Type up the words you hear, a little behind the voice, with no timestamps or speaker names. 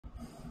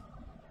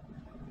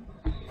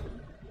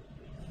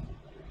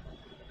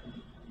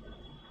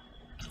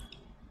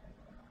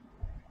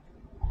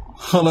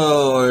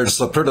Hello, it's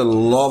a pretty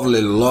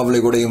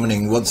lovely good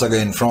evening once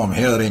again from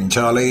here in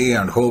Charlie,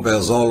 and hope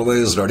as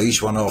always that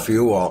each one of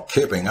you are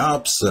keeping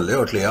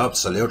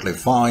absolutely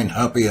fine,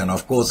 happy, and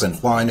of course in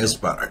fine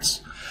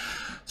spirits.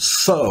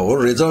 So,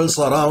 results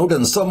are out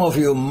and some of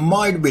you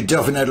might be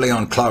definitely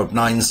on cloud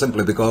 9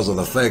 simply because of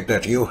the fact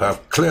that you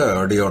have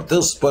cleared your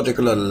this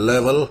particular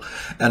level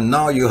and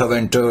now you have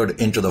entered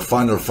into the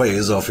final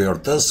phase of your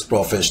this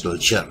professional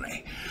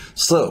journey.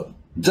 So,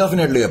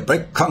 definitely a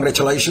big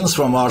congratulations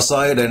from our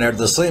side, and at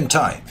the same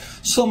time,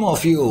 some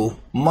of you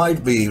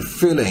might be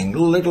feeling a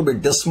little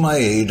bit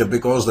dismayed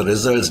because the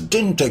results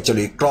didn't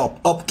actually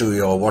crop up to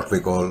your what we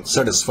call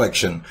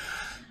satisfaction.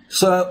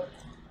 So,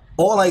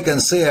 all I can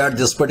say at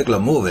this particular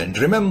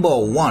moment, remember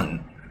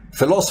one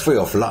philosophy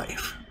of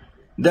life,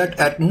 that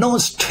at no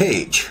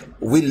stage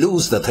we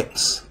lose the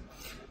things,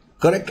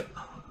 correct?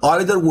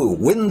 Either we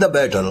win the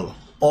battle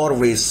or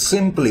we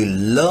simply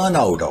learn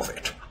out of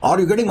it. Are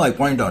you getting my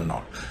point or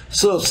not?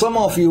 So some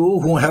of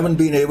you who haven't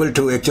been able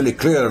to actually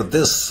clear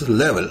this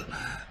level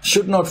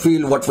should not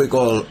feel what we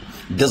call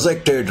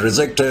dejected,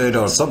 rejected,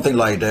 or something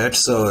like that.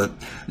 So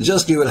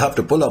just you will have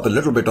to pull up a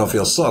little bit of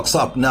your socks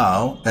up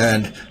now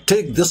and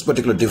take this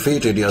particular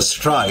defeat in your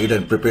stride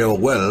and prepare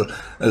well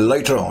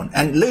later on.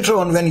 And later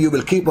on, when you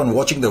will keep on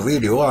watching the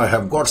video, I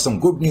have got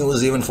some good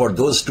news even for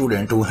those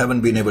students who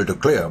haven't been able to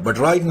clear. But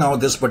right now,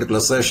 this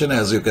particular session,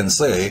 as you can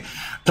say,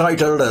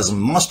 titled as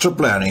Master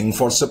Planning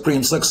for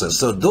Supreme Success.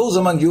 So those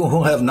among you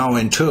who have now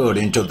entered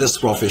into this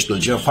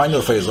professional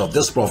final phase of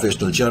this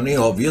professional journey,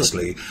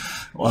 obviously,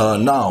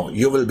 now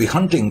you will be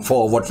hunting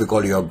for what we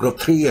call your group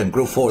 3 and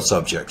group 4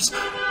 subjects,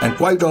 and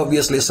quite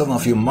obviously some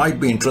of you might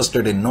be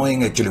interested in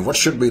knowing actually what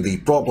should be the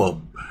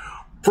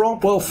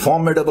proper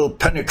formidable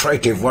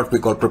penetrative what we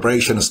call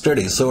preparation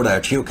study so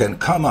that you can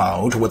come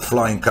out with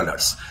flying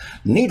colors.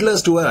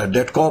 Needless to add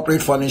that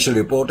corporate financial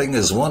reporting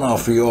is one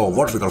of your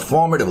what we call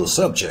formidable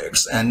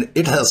subjects, and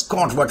it has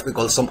got what we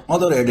call some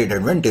other added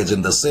advantage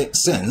in the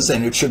sense,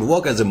 and it should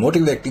work as a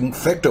motivating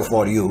factor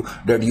for you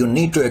that you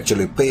need to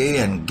actually pay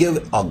and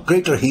give a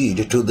greater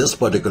heed to this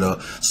particular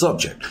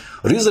subject.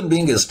 Reason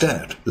being is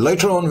that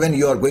later on when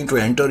you are going to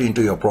enter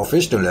into your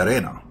professional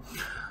arena,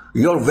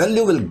 your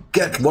value will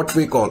get what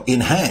we call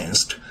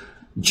enhanced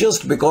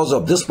just because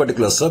of this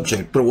particular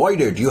subject,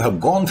 provided you have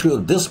gone through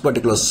this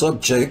particular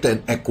subject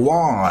and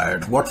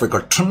acquired what we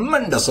call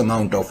tremendous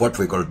amount of what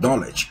we call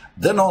knowledge.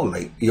 Then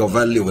only your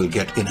value will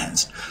get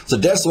enhanced. So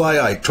that's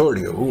why I told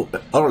you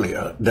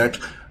earlier that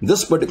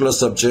this particular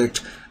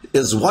subject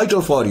is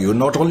vital for you,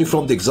 not only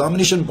from the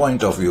examination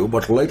point of view,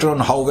 but later on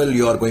how well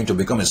you are going to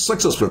become a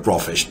successful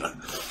professional.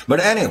 But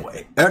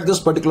anyway, at this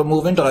particular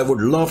moment, I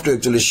would love to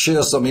actually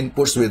share some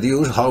inputs with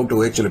you how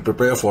to actually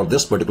prepare for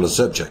this particular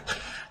subject.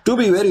 To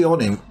be very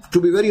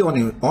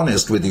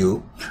honest with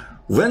you,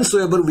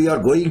 whensoever we are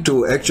going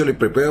to actually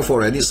prepare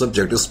for any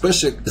subject,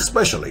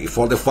 especially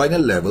for the final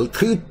level,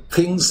 three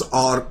things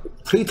are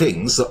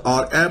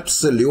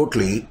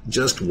absolutely,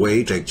 just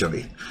wait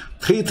actually.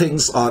 Three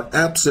things are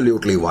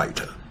absolutely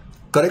vital,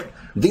 correct?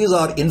 These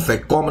are in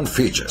fact common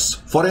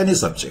features for any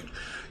subject.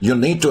 You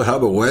need to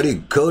have a very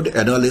good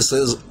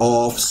analysis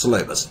of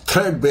syllabus.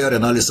 Threadbare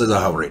analysis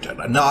I have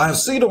written. Now I have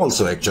seen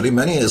also actually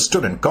many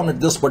students commit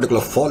this particular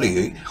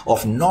folly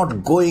of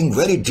not going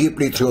very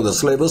deeply through the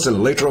syllabus,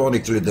 and later on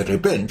actually they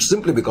repent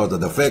simply because of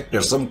the fact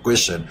that some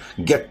question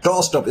get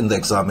tossed up in the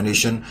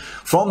examination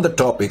from the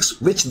topics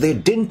which they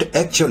didn't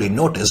actually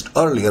notice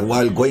earlier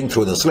while going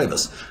through the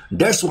syllabus.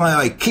 That's why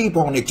I keep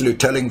on actually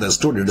telling the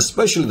student,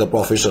 especially the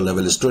professional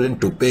level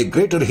student, to pay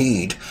greater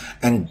heed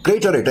and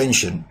greater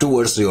attention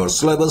towards your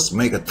syllabus.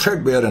 Make a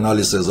threadbare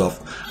analysis of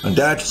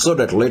that so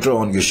that later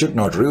on you should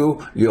not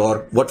rue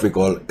your what we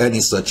call any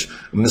such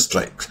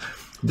mistakes.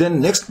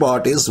 Then next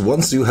part is,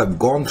 once you have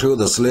gone through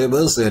the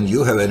syllabus and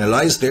you have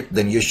analyzed it,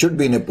 then you should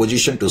be in a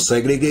position to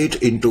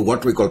segregate into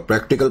what we call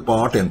practical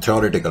part and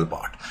theoretical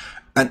part.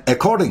 And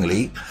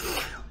accordingly,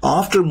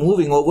 after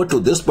moving over to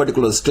this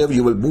particular step,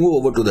 you will move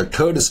over to the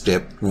third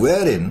step,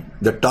 wherein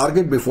the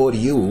target before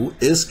you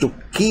is to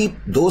keep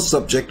those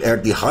subjects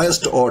at the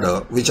highest order,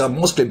 which are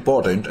most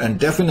important,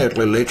 and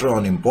definitely later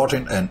on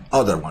important and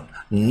other one.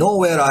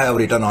 Nowhere I have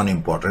written on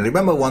important.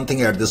 Remember one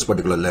thing, at this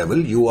particular level,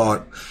 you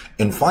are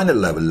in final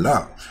level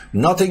now.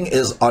 Nothing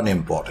is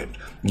unimportant.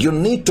 You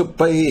need to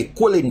pay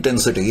equal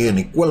intensity and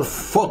equal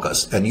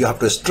focus, and you have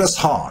to stress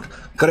hard,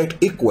 correct,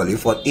 equally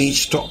for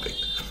each topic.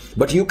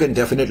 But you can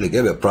definitely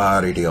give a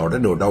priority order,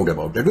 no doubt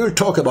about it. We'll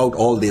talk about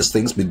all these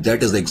things, but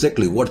that is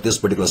exactly what this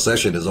particular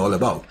session is all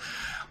about.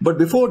 But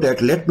before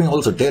that, let me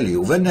also tell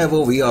you, whenever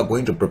we are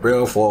going to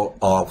prepare for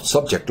a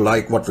subject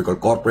like what we call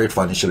corporate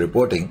financial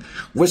reporting,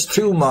 which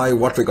through my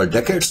what we call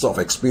decades of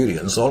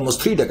experience,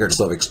 almost 3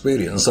 decades of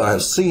experience, I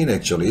have seen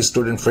actually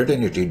student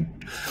fraternity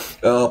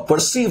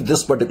perceive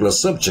this particular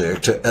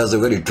subject as a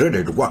very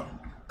dreaded one.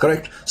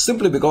 Correct?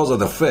 Simply because of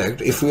the fact,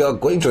 if we are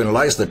going to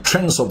analyze the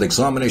trends of the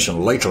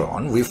examination later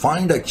on, we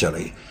find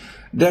actually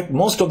that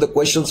most of the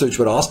questions which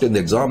were asked in the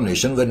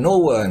examination were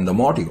nowhere in the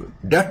module.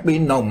 That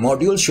means now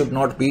module should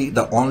not be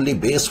the only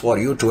base for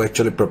you to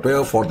actually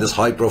prepare for this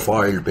high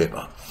profile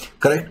paper.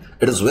 Correct?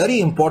 It is very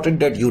important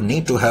that you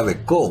need to have a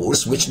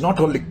course which not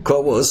only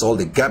covers all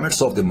the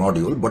gamuts of the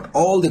module, but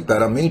all the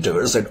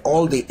parameters and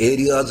all the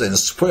areas and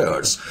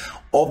spheres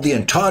of the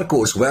entire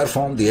course where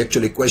from the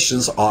actually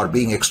questions are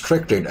being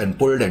extracted and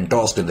pulled and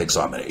tossed in the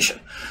examination.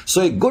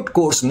 So a good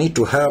course need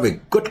to have a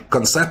good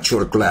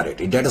conceptual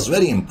clarity. That is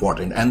very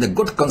important. And the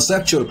good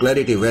conceptual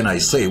clarity, when I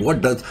say,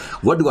 what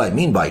do I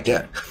mean by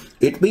that?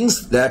 It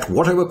means that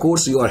whatever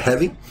course you are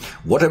having,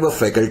 whatever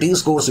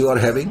faculties course you are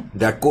having,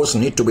 that course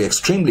need to be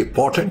extremely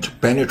potent,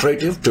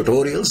 penetrative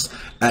tutorials,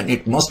 and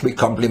it must be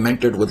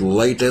complemented with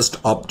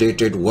latest,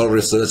 updated,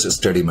 well-researched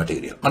study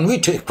material. And we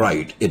take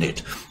pride in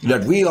it,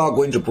 that we are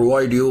going to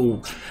provide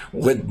you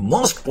with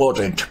most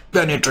potent,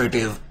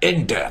 penetrative,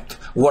 in-depth,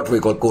 what we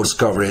call course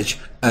coverage,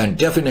 and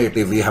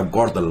definitely we have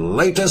got the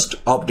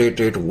latest,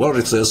 updated,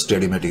 well-researched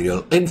study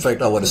material. In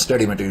fact, our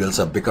study materials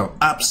have become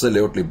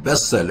absolutely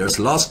bestsellers.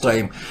 Last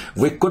time,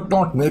 we could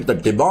not meet the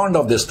demand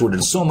of the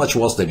students. So much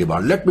was the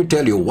demand. Let me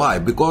tell you why.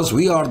 Because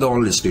we are the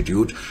only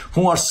institute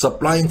who are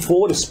supplying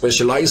 4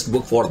 specialized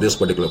books for this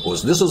particular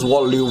course. This is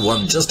volume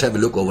 1. Just have a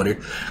look over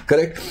it.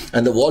 Correct?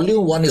 And the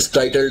volume 1 is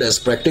titled as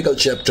Practical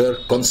Chapter,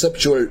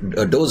 Conceptual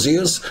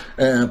Dossiers,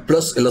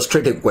 plus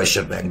Illustrative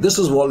Question Bank. This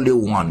is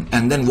volume 1.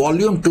 And then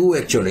volume 2,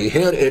 actually,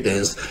 here it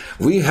is.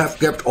 We have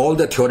kept all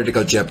the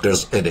theoretical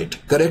chapters in it.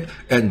 Correct?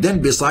 And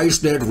then besides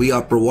that, we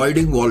are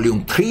providing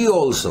volume 3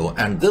 also.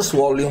 And this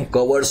volume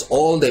covers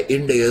all the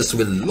Indias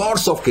with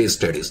lots of case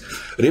studies.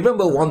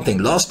 Remember one thing,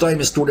 last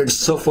time students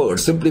suffered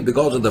simply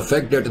because of the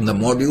fact that in the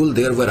module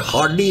there were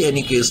hardly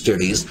any case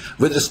studies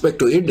with respect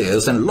to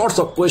Indias, and lots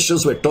of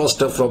questions were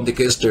tossed up from the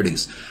case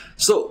studies.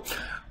 So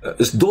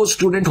those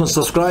students who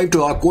subscribe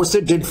to our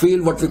courses did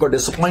feel what we got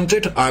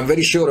disappointed. I'm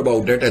very sure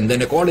about it. And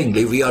then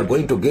accordingly, we are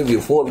going to give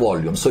you 4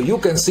 volumes. So you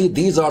can see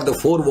these are the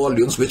 4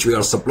 volumes which we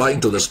are supplying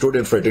to the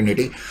student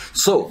fraternity.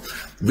 So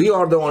we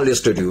are the only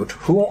institute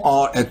who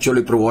are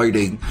actually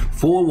providing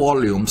 4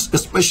 volumes,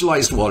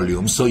 specialized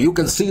volumes. So you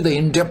can see the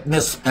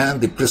in-depthness and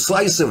the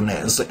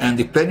precisiveness and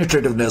the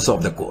penetrativeness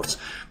of the course.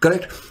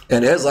 Correct?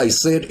 And as I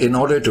said, in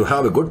order to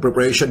have a good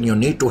preparation, you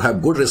need to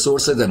have good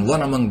resources, and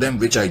one among them,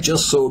 which I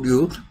just showed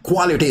you,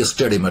 quality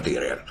study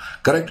material.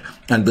 Correct?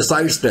 And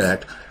besides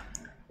that,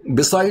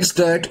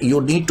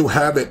 you need to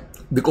have it,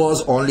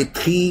 because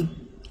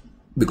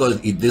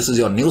this is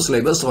your new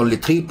syllabus, only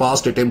 3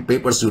 past attempt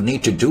papers you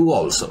need to do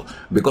also,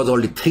 because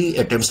only 3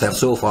 attempts have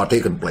so far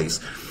taken place.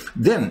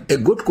 Then a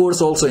good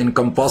course also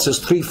encompasses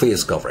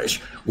 3-phase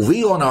coverage.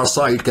 We on our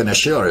side can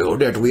assure you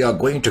that we are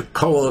going to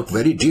cover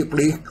very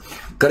deeply,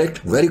 correct,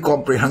 very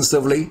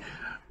comprehensively,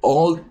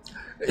 all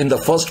in the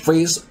first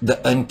phase, the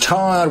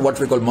entire what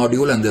we call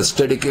module and the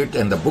study kit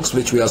and the books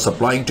which we are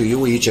supplying to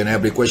you. Each and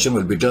every question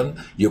will be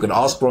done. You can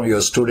ask from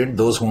your student,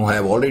 those who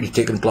have already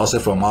taken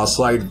classes from our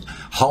side,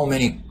 how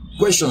many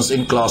questions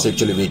in class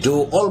actually we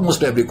do.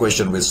 Almost every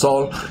question we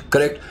solve,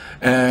 correct?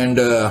 And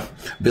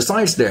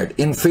besides that,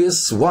 in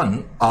phase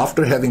 1,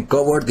 after having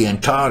covered the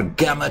entire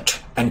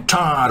gamut,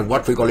 entire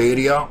what we call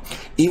area,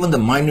 even the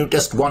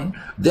minutest one,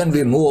 then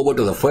we move over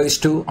to the phase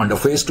 2. Under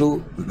phase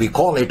 2, we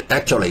call it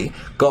actually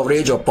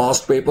coverage of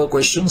past paper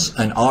questions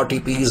and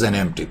RTPs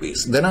and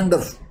MTPs. Then under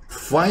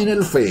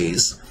final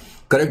phase,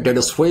 correct, that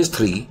is phase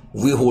 3,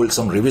 we hold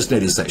some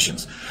revisionary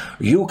sessions.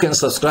 You can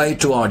subscribe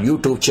to our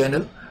YouTube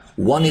channel.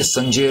 One is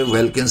Sanjay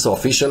Welkins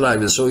Official. I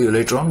will show you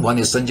later on. One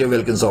is Sanjay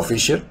Welkins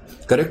Official.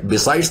 Correct.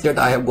 Besides that,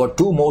 I have got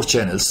 2 more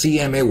channels,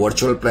 CMA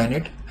Virtual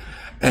Planet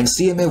and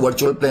CMA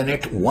Virtual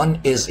Planet. One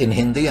is in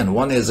Hindi and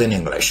one is in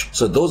English.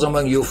 So those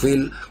among you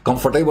feel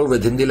comfortable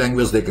with Hindi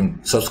language, they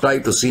can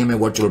subscribe to CMA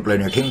Virtual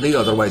Planet Hindi.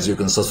 Otherwise, you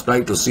can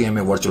subscribe to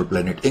CMA Virtual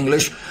Planet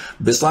English.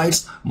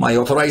 Besides, my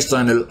authorized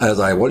channel, as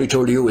I have already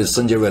told you, is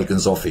Sanjay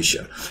Welkins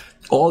Official.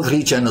 All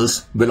 3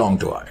 channels belong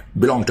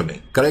to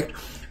me. Correct.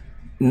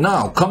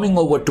 Now, coming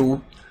over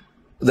to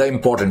the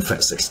important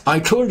facets. I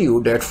told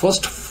you that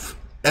first,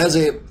 as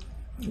a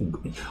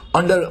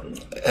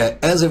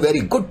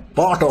very good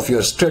part of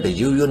your strategy,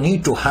 you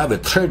need to have a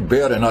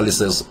threadbare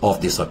analysis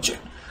of the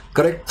subject.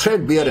 Correct?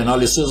 Threadbare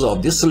analysis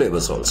of the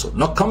syllabus also.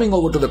 Now, coming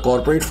over to the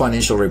corporate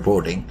financial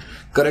reporting,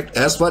 correct?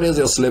 As far as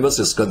your syllabus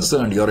is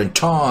concerned, your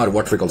entire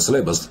what we call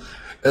syllabus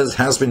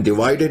has been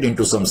divided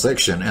into some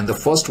section, and the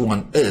first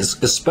one is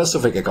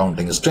specific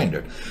accounting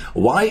standard.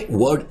 Why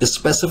word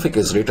specific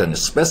is written?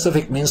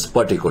 Specific means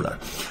particular.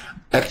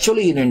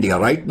 Actually, in India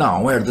right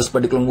now, at this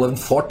particular moment,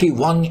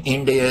 41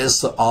 Ind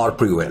AS are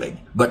prevailing.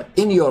 But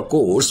in your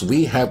course,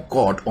 we have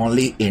got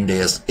only Ind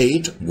AS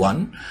 8,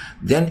 1,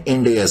 then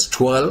Ind AS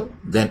 12,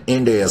 then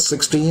Ind AS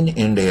 16,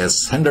 Ind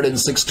AS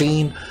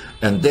 116,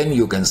 and then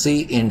you can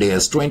see Ind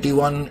AS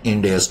 21,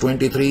 Ind AS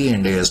 23,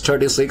 Ind AS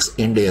 36,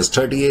 Ind AS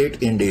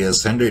 38, Ind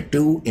AS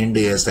 102, Ind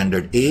AS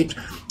 108,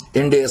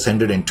 Ind AS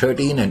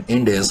 113, and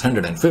Ind AS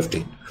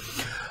 115.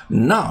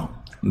 Now,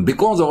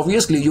 Because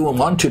obviously you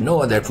want to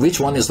know that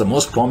which one is the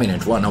most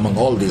prominent one among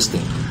all these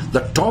things.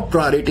 The top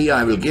priority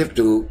I will give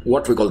to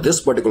what we call this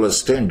particular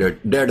standard,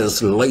 that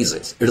is lazy.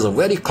 It is a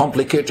very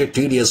complicated,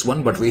 tedious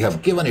one, but we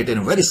have given it in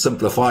a very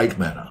simplified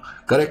manner.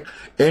 Correct?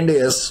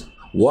 NDS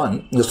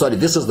 1, sorry,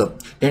 this is the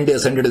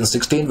NDS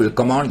 116 will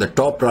command the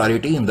top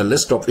priority in the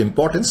list of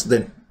importance.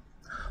 Then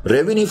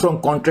revenue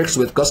from contracts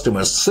with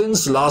customers.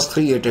 Since last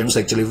 3 attempts,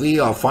 actually, we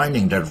are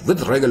finding that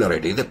with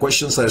regularity, the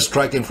questions are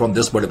striking from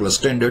this particular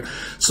standard.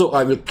 So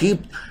I will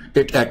keep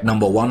it at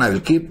number 1. I will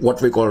keep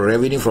what we call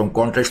revenue from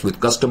contracts with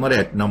customer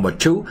at number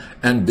 2.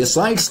 And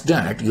besides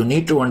that, you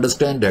need to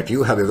understand that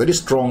you have a very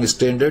strong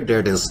standard,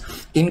 that is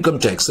income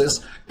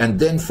taxes, and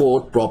then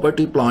 4th,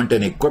 property, plant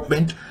and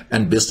equipment.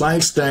 And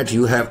besides that,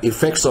 you have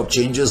effects of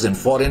changes in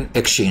foreign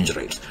exchange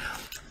rates.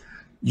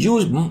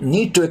 You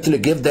need to actually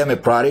give them a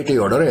priority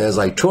order, as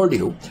I told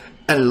you,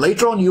 and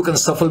later on you can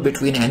shuffle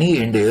between any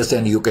indices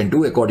and you can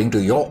do according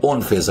to your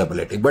own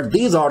feasibility. But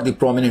these are the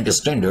prominent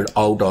standard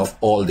out of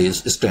all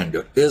these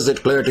standards. Is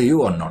it clear to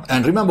you or not?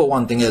 And remember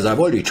one thing, as I've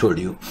already told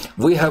you,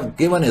 we have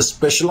given a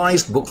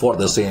specialized book for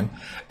the same,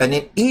 and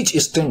in each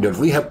standard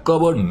we have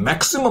covered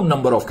maximum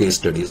number of case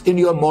studies. In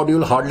your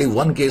module, hardly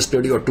 1 case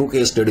study or 2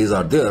 case studies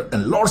are there,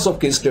 and lots of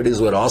case studies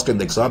were asked in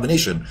the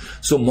examination.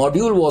 So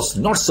module was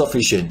not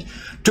sufficient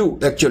to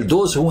actually,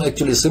 those who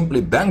actually simply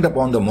banged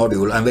upon the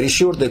module, I'm very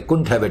sure they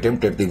couldn't have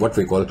attempted the what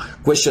we call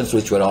questions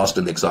which were asked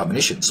in the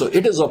examination. So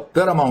it is of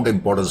paramount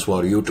importance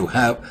for you to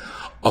have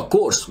a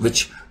course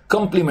which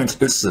complements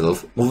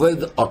itself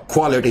with a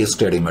quality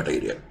study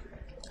material.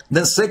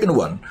 Then second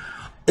one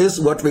is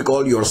what we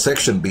call your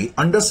section B.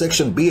 Under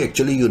section B,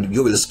 actually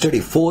you will study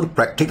 4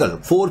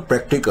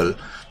 practical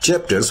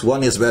chapters.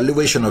 One is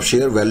valuation of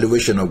share,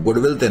 valuation of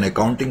goodwill, then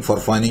accounting for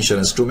financial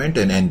instrument,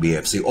 and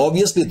NBFC.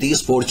 Obviously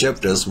these 4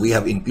 chapters we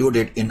have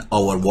included in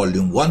our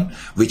volume 1,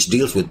 which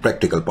deals with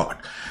practical part.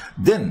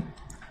 Then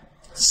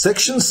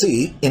section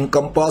C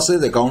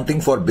encompasses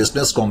accounting for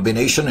business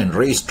combination and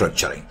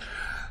restructuring.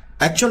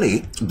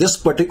 Actually, this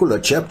particular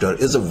chapter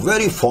is a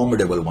very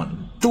formidable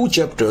one. 2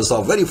 chapters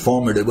are very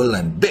formidable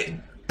and big,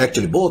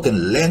 actually both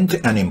in length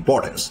and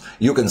importance,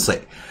 you can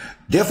say.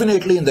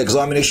 Definitely in the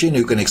examination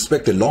you can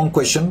expect a long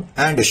question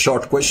and a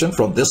short question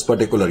from this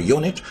particular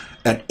unit,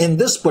 and in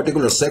this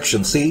particular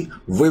section C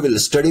we will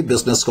study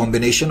business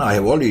combination, I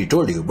have already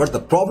told you. But the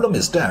problem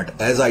is that,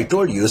 as I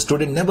told you,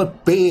 students never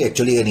pay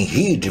actually any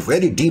heed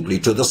very deeply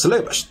to the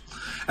syllabus,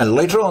 and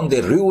later on they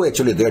review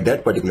actually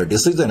that particular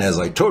decision, as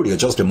I told you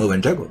just a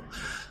moment ago.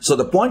 So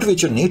the point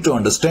which you need to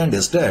understand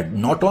is that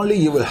not only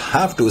you will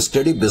have to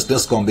study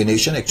business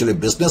combination, actually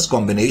business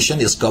combination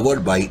is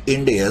covered by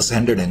Ind AS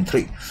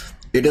 103.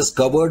 It is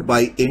covered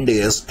by Ind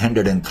AS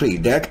 103.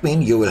 That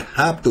means you will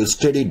have to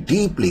study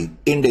deeply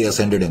Ind AS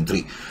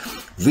 103.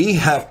 We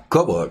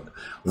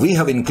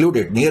have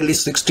included nearly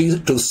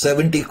 60 to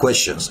 70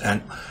 questions,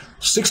 and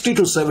 60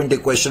 to 70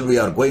 questions we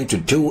are going to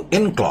do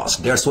in class.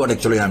 That's what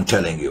actually I'm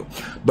telling you.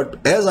 But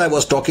as I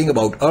was talking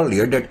about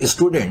earlier, that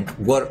students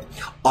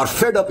are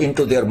fed up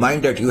into their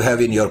mind that you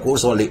have in your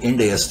course only Ind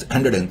AS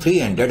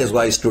 103, and that is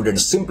why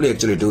students simply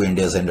actually do Ind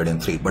AS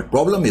 103. But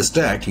problem is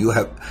that you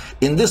have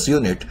in this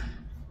unit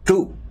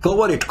to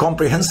cover it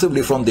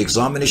comprehensively from the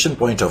examination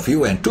point of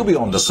view, and to be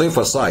on the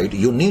safer side,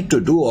 you need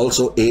to do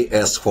also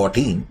AS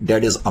 14,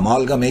 that is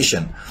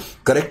amalgamation.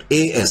 Correct?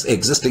 AS,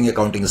 existing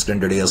accounting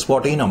standard, AS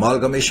 14,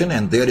 amalgamation,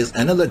 and there is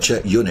another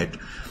unit,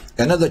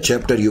 another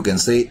chapter, you can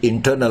say,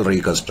 internal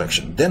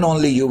reconstruction. Then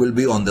only you will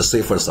be on the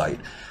safer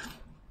side.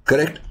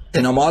 Correct?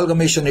 In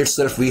amalgamation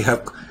itself, we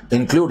have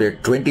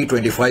included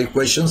 20-25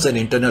 questions, and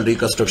internal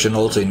reconstruction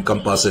also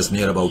encompasses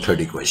near about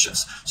 30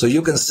 questions. So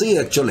you can see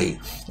actually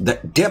the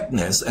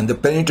depthness and the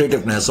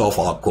penetrativeness of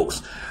our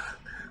course.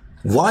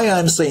 Why I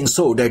am saying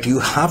so, that you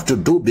have to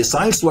do,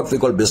 besides what we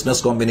call business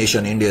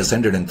combination Ind AS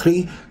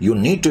 103, you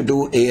need to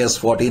do AS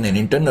 14 and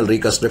internal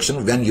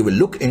reconstruction. When you will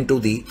look into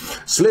the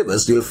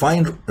syllabus, you will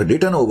find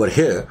written over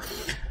here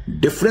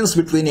difference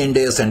between Ind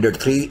AS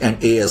 103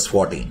 and AS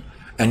 14.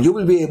 And you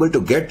will be able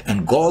to get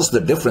and gauge the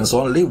difference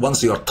only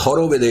once you are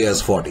thorough with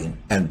AS 14,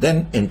 and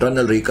then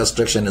internal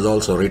reconstruction is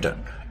also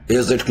written.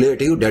 Is it clear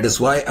to you? That is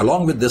why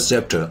along with this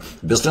chapter,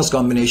 business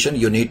combination,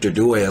 you need to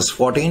do AS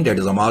 14, that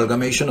is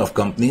amalgamation of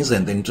companies,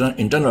 and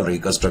internal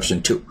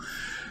reconstruction too.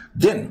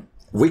 Then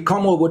we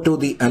come over to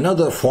the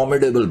another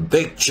formidable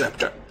big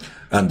chapter,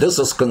 and this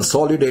is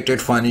consolidated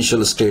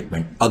financial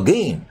statement.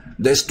 Again,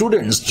 the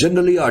students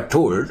generally are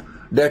told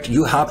that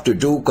you have to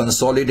do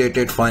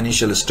consolidated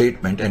financial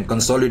statement, and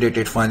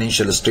consolidated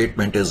financial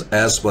statement is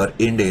as per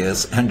Ind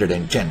AS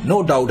 110.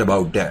 No doubt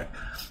about that.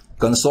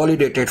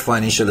 Consolidated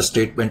financial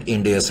statement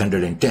Ind AS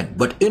 110.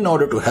 But in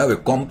order to have a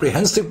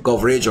comprehensive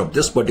coverage of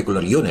this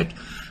particular unit,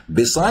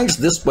 besides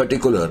this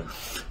particular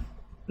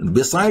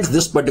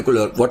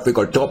what we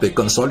call topic,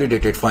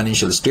 consolidated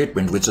financial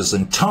statement, which is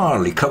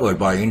entirely covered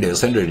by Ind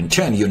AS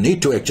 110, you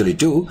need to actually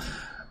do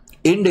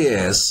Ind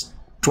AS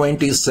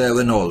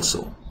 27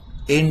 also.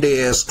 Ind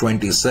AS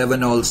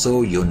 27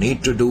 also, you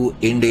need to do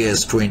Ind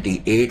AS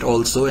 28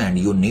 also, and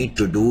you need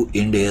to do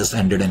Ind AS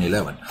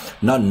 111.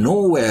 Now,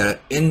 nowhere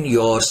in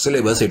your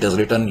syllabus it is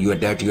written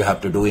that you have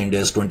to do Ind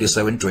AS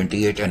 27,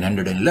 28 and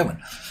 111.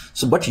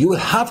 So, but you will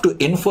have to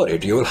infer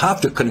it, you will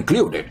have to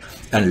conclude it.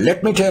 And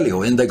let me tell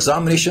you, in the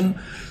examination,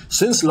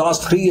 since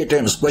last 3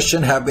 attempts,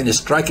 questions have been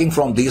striking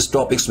from these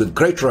topics with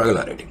great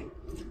regularity.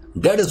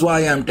 That is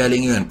why I am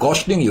telling you and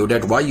cautioning you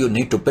that why you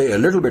need to pay a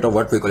little bit of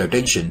what we call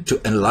attention to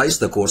analyze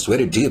the course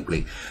very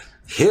deeply.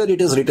 Here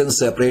it is written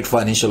separate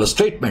financial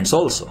statements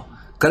also.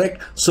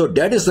 Correct? So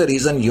that is the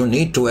reason you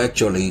need to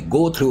actually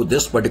go through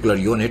this particular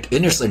unit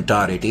in its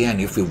entirety,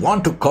 and if you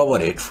want to cover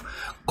it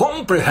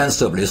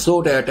comprehensively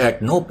so that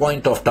at no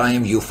point of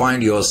time you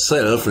find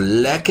yourself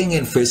lacking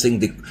in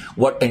facing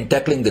and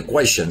tackling the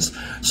questions.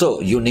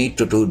 So you need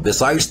to do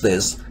besides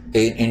this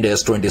in Ind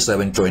AS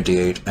 27,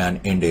 28 and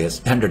Ind AS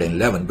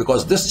 111,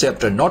 because this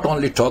chapter not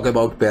only talk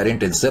about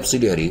parent and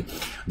subsidiary,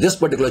 this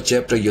particular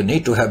chapter you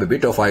need to have a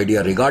bit of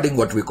idea regarding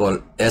what we call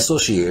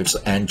associates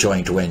and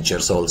joint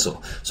ventures also.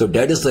 So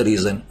that is the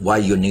reason why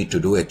you need to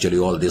do actually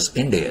all this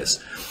Ind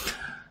AS.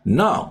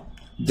 Now,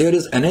 there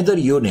is another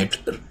unit,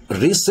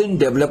 recent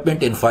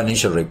development in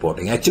financial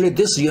reporting. Actually,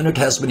 this unit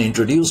has been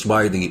introduced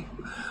by the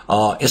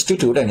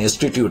institute, and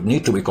institute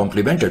need to be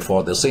complimented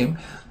for the same.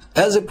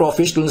 As a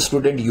professional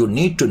student, you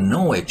need to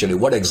know actually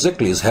what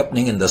exactly is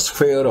happening in the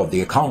sphere of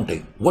the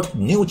accounting, what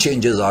new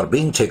changes are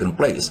being taken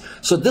place.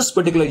 So this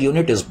particular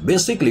unit is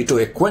basically to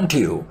acquaint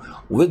you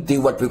with the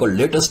what we call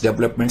latest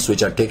developments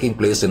which are taking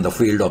place in the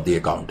field of the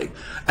accounting.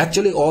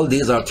 Actually, all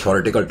these are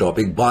theoretical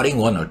topics, barring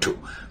 1 or 2,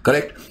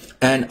 correct?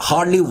 And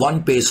hardly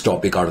 1-page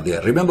topic are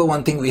there. Remember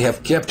one thing, we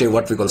have kept a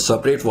what we call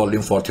separate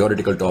volume for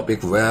theoretical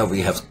topic, where we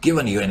have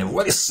given you in a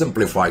very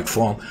simplified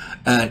form,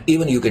 and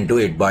even you can do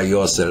it by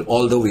yourself,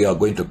 although we are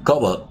going to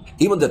cover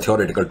even the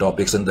theoretical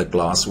topics in the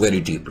class very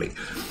deeply.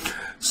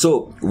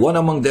 So one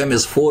among them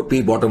is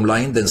 4P bottom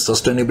line, then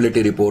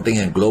sustainability reporting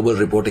and global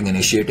reporting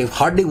initiative.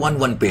 Hardly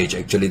one page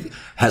actually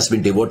has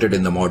been devoted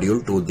in the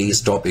module to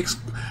these topics.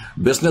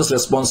 Business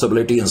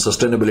responsibility and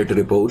sustainability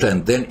report,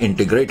 and then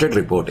integrated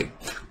reporting.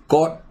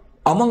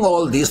 Among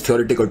all these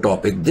theoretical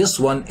topics, this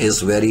one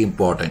is very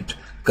important,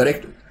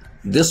 correct?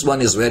 This one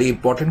is very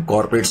important,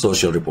 corporate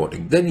social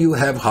reporting. Then you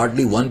have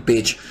hardly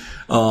 1-page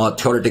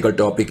theoretical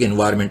topic,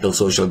 environmental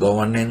social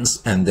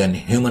governance, and then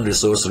human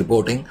resource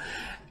reporting.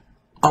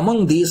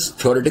 Among these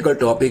theoretical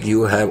topics,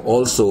 you have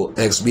also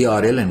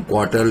XBRL and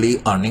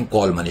quarterly earning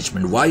call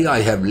management. Why I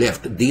have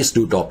left these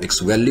 2 topics,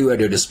 value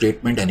added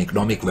statement and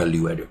economic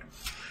value added.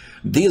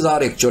 These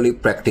are actually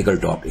practical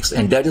topics,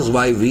 and that is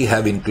why we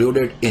have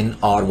included in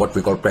our what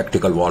we call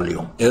practical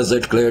volume. Is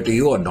it clear to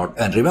you or not?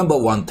 And remember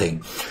one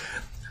thing,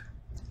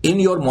 in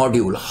your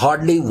module,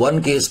 hardly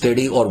 1 case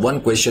study or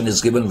 1 question is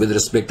given with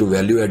respect to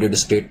value added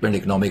statement,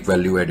 economic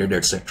value added,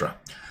 etc.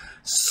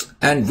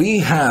 And we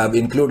have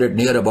included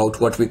near about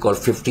what we call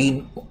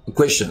 15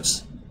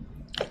 questions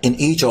in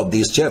each of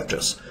these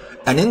chapters.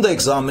 And in the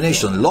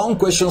examination, long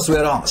questions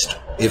were asked.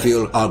 If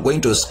you are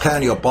going to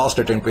scan your past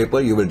attempt paper,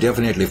 you will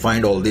definitely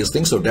find all these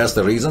things. So that's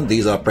the reason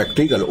these are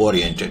practical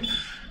oriented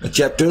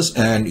chapters,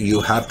 and you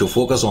have to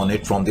focus on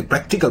it from the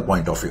practical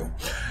point of view.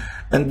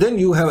 And then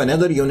you have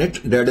another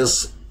unit that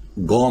is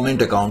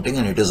government accounting,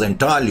 and it is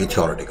entirely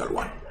theoretical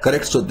one,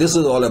 correct? So this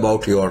is all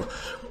about your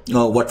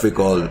what we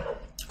call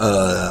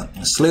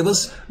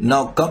syllabus.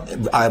 Now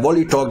I have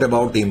already talked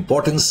about the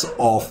importance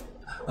of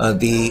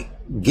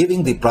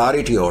giving the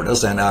priority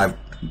orders, and I've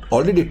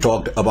already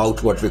talked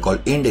about what we call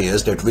Ind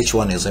AS, that which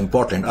one is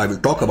important. I will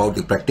talk about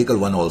the practical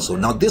one also.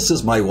 Now this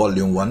is my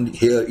volume 1.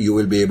 Here you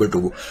will be able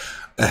to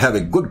have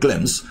a good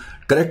glimpse,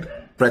 correct?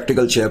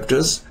 Practical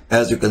chapters,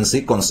 as you can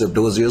see, concept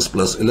dossiers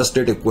plus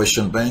illustrative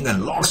question bank,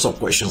 and lots of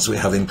questions we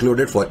have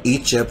included for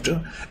each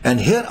chapter. And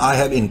here I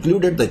have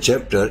included the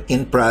chapter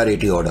in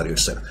priority order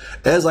itself.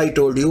 As I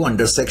told you,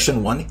 under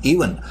section 1,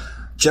 even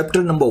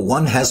chapter number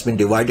 1 has been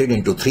divided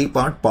into 3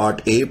 parts,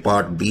 part A,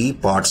 part B,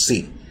 part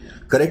C.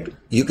 Correct?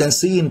 You can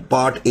see in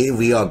part A,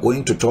 we are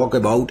going to talk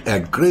about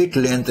at great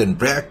length and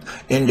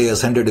breadth Ind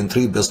AS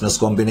 103 business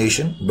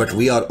combination, but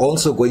we are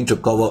also going to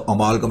cover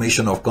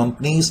amalgamation of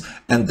companies,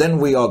 and then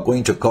we are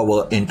going to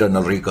cover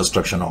internal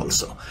reconstruction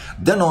also.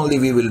 Then only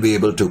we will be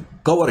able to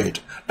cover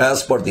it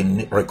as per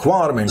the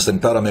requirements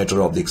and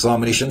parameter of the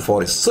examination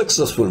for a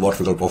successful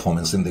vertical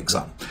performance in the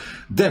exam.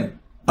 Then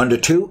under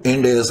 2,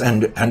 Ind AS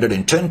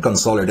 110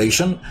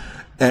 consolidation.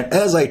 And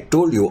as I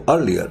told you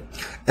earlier,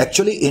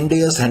 actually Ind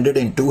AS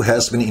 102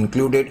 has been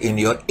included in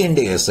your Ind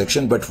AS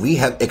section, but we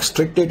have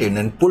extracted it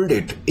and pulled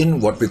it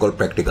in what we call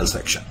practical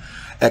section.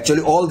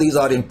 Actually, all these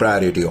are in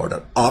priority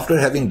order. After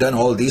having done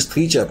all these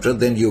 3 chapters,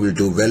 then you will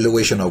do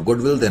valuation of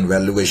goodwill, then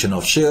valuation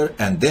of share,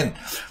 and then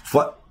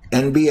for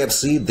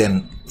NBFC,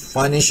 then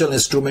financial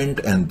instrument,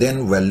 and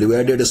then value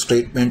added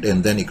statement,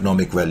 and then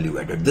economic value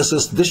added.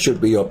 This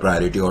should be your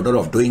priority order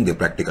of doing the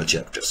practical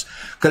chapters.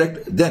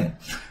 Correct? Then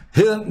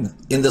Here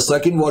in the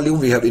second volume,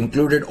 we have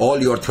included all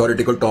your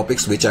theoretical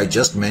topics which I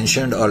just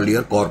mentioned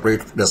earlier: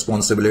 corporate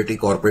responsibility,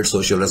 corporate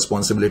social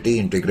responsibility,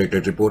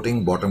 integrated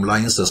reporting, bottom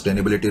line,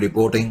 sustainability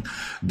reporting,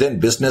 then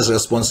business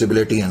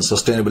responsibility and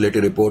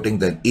sustainability reporting,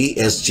 then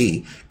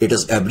ESG, it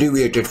is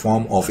abbreviated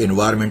form of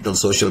environmental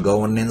social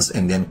governance,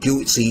 and then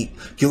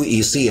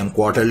QECM,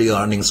 quarterly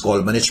earnings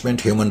call management,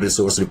 human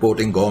resource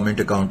reporting, government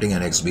accounting,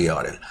 and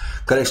XBRL.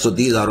 Correct? So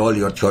these are all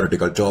your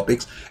theoretical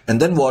topics.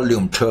 And then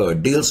volume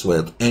third deals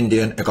with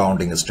Indian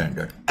accounting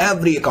standard.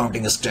 Every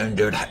accounting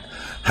standard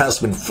has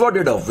been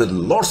flooded up with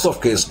lots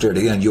of case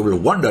study, and you will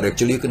wonder,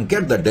 actually you can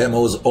get the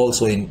demos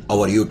also in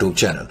our YouTube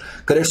channel.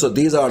 Correct? So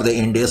these are the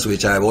indices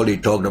which I have already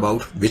talked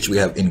about, which we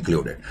have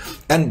included.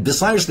 And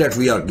besides that,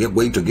 we are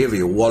going to give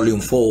you volume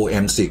 4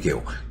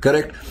 MCQ.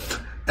 Correct?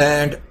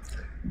 And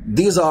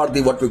these are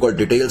the what we call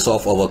details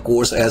of our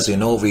course. As you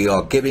know, we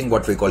are giving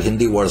what we call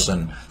Hindi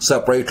version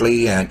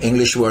separately and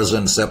English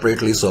version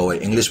separately. So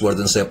English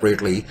version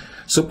separately,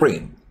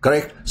 supreme.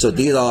 Correct? So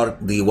these are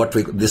the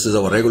this is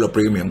our regular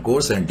premium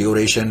course, and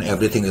duration,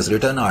 everything is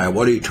written. I have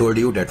already told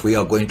you that we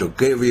are going to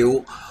give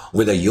you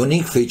with a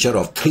unique feature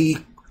of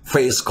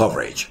 3-phase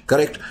coverage.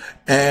 Correct?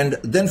 And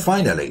then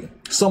finally,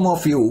 some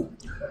of you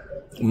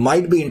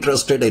might be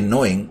interested in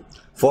knowing,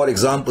 for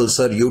example,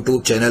 sir,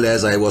 YouTube channel,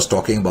 as I was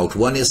talking about,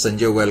 one is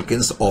Sanjay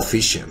Welkins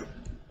Official,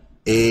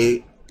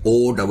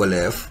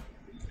 AOFF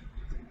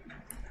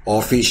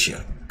Official,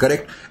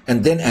 correct?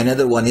 And then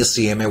another one is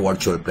CMA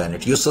Virtual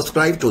Planet. You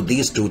subscribe to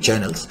these 2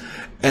 channels,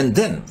 and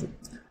then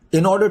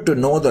in order to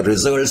know the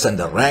results and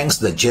the ranks,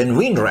 the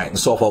genuine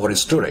ranks of our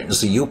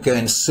students, you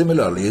can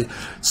similarly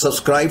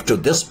subscribe to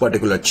this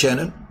particular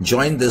channel,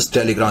 join this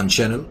Telegram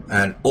channel,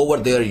 and over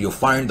there you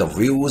find the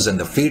views and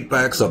the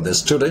feedbacks of the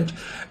student.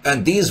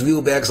 And these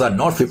viewbacks are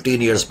not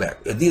 15 years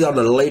back. These are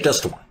the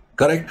latest one,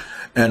 correct?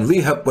 And we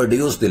have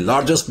produced the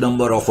largest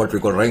number of what we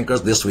call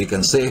rankers, this we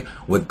can say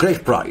with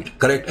great pride,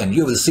 correct? And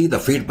you will see the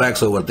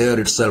feedbacks over there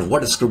itself,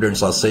 what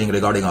students are saying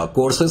regarding our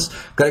courses,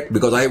 correct?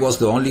 Because I was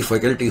the only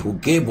faculty who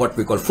gave what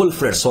we call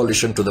full-fledged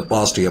solution to the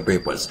past year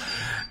papers.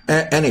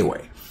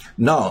 Anyway,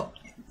 now,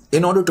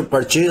 in order to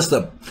purchase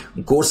the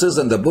courses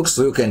and the books,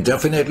 you can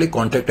definitely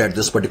contact at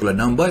this particular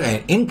number.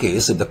 And in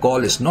case if the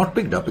call is not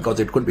picked up,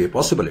 because it could be a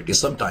possibility,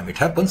 sometime it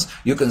happens,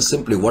 you can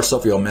simply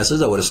WhatsApp your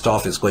message. Our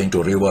staff is going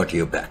to revert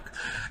you back.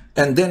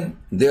 And then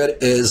there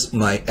is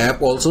my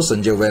app also,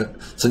 Sanjay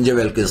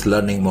Welkins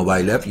Learning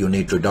Mobile App. You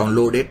need to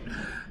download it.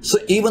 So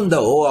even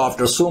though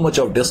after so much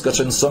of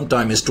discussion,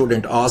 sometimes a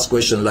student asks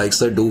question like,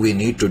 sir, do we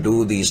need to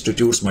do the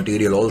institute's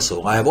material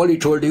also? I have already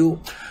told you,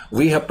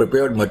 we have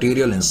prepared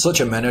material in such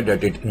a manner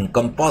that it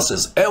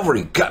encompasses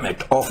every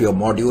gamut of your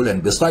module,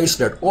 and besides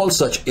that, all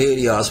such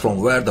areas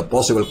from where the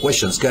possible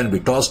questions can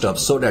be tossed up,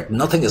 so that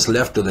nothing is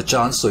left to the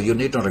chance. So you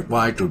need not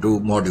require to do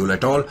module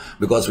at all,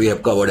 because we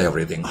have covered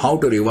everything. How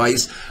to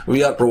revise?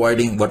 We are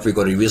providing what we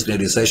call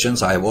revisionary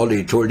sessions. I have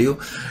already told you.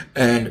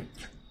 And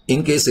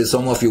in case if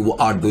some of you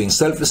are doing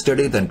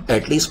self-study, then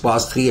at least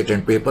pass 3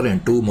 attend paper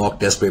and 2 mock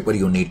test paper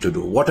you need to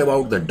do. What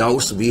about the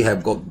doubts? We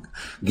have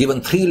given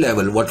 3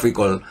 level what we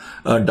call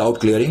doubt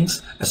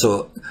clearings.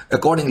 So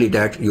accordingly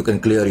that you can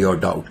clear your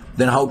doubt.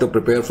 Then how to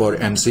prepare for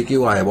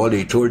MCQ? I have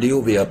already told you,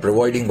 we are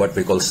providing what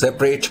we call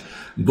separate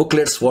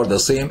booklets for the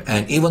same.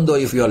 And even though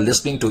if you are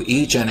listening to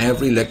each and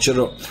every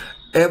lecture,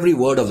 every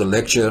word of the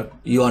lecture,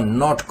 you are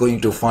not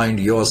going to find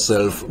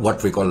yourself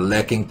what we call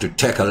lacking to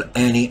tackle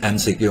any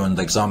MCQ in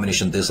the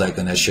examination. This I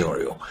can assure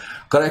you.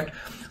 Correct?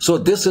 So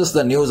this is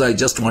the news I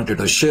just wanted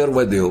to share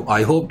with you.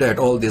 I hope that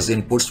all these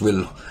inputs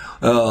will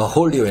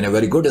hold you in a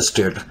very good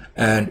state,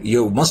 and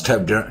you must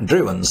have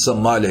driven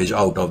some mileage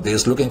out of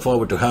this. Looking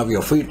forward to have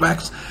your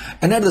feedbacks.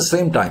 And at the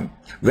same time,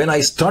 when I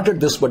started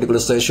this particular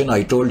session,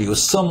 I told you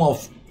some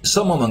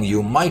among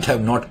you might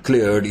have not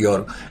cleared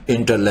your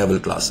inter-level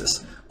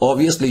classes.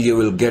 Obviously, you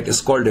will get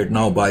scolded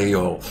now by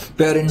your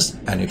parents,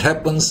 and it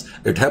happens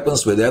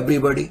with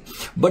everybody,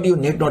 but you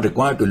need not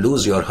require to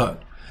lose your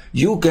heart.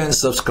 You can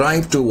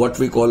subscribe to what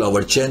we call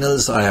our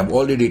channels. I have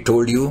already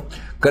told you,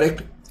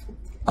 correct?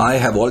 I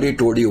have already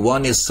told you,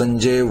 one is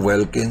Sanjay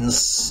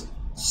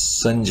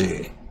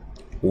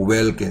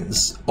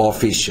Welkins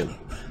Official.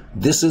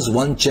 This is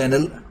one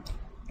channel.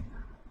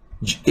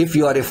 If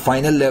you are a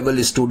final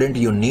level student,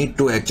 you need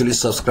to actually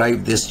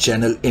subscribe this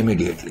channel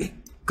immediately.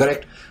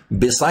 Correct?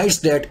 Besides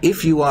that,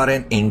 if you are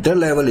an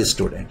inter-level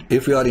student,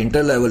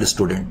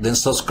 then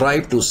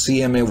subscribe to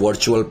CMA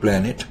Virtual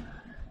Planet,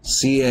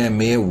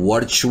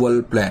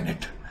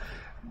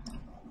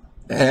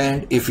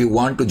 And if you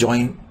want to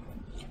join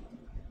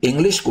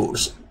English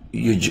course,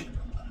 you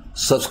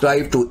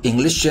subscribe to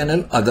English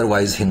channel,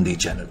 otherwise Hindi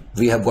channel.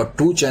 We have got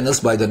 2 channels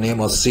by the name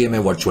of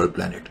CMA Virtual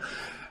Planet.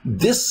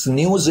 This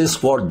news is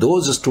for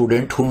those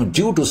students who,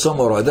 due to some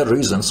or other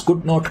reasons,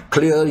 could not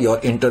clear your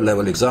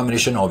inter-level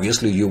examination.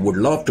 Obviously, you would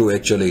love to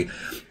actually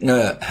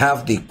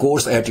have the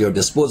course at your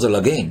disposal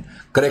again,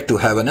 correct, to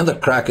have another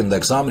crack in the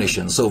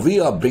examination. So we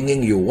are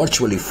bringing you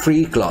virtually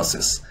free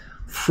classes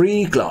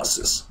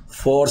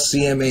for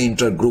CMA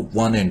Inter Group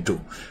 1 and 2.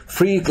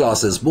 Free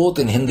classes, both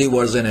in Hindi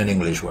version and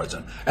English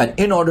version. And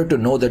in order to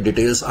know the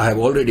details, I have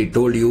already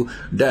told you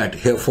that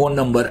here phone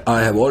number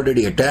I have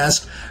already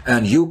attached,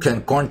 and you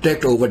can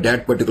contact over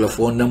that particular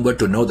phone number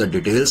to know the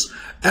details.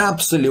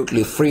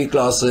 Absolutely free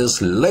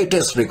classes,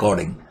 latest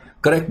recording.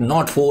 Correct,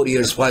 not 4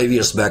 years, 5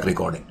 years back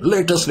recording.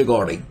 Latest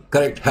recording,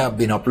 correct, have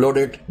been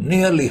uploaded.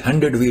 Nearly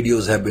 100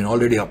 videos have been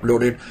already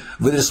uploaded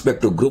with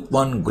respect to Group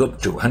 1, Group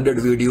 2. 100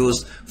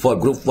 videos for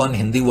Group 1,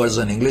 Hindi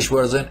version, English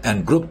version,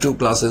 and Group 2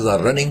 classes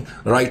are running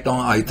right now.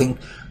 I think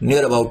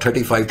near about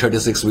 35,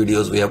 36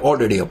 videos we have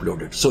already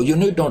uploaded. So you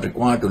need not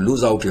require to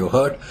lose out your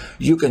heart.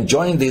 You can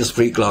join these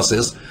free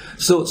classes.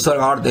 So, sir,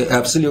 are they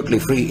absolutely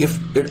free?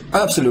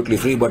 Absolutely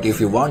free, but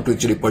if you want to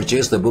actually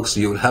purchase the books,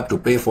 you will have to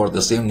pay for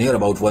the same, near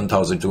about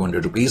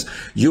 1,200 rupees.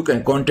 You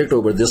can contact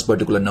over this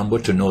particular number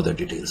to know the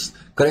details.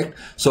 Correct?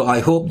 So I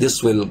hope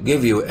this will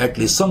give you at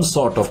least some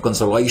sort of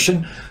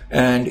consolation,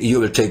 and you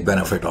will take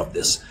benefit of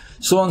this.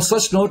 So on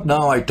such note,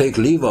 now I take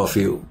leave of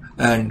you,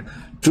 and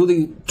to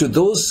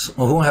those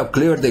who have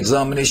cleared the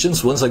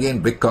examinations, once again,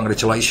 big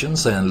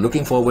congratulations, and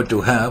looking forward to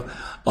have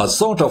a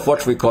sort of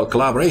what we call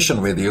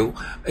collaboration with you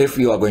if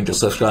you are going to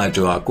subscribe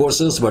to our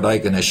courses. But I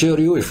can assure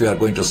you, if you are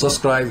going to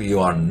subscribe, you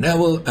are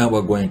never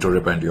ever going to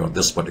repent of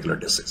this particular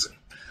decision.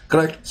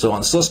 Correct? So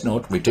on such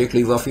note, we take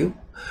leave of you,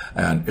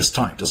 and it's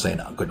time to say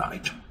now good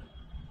night.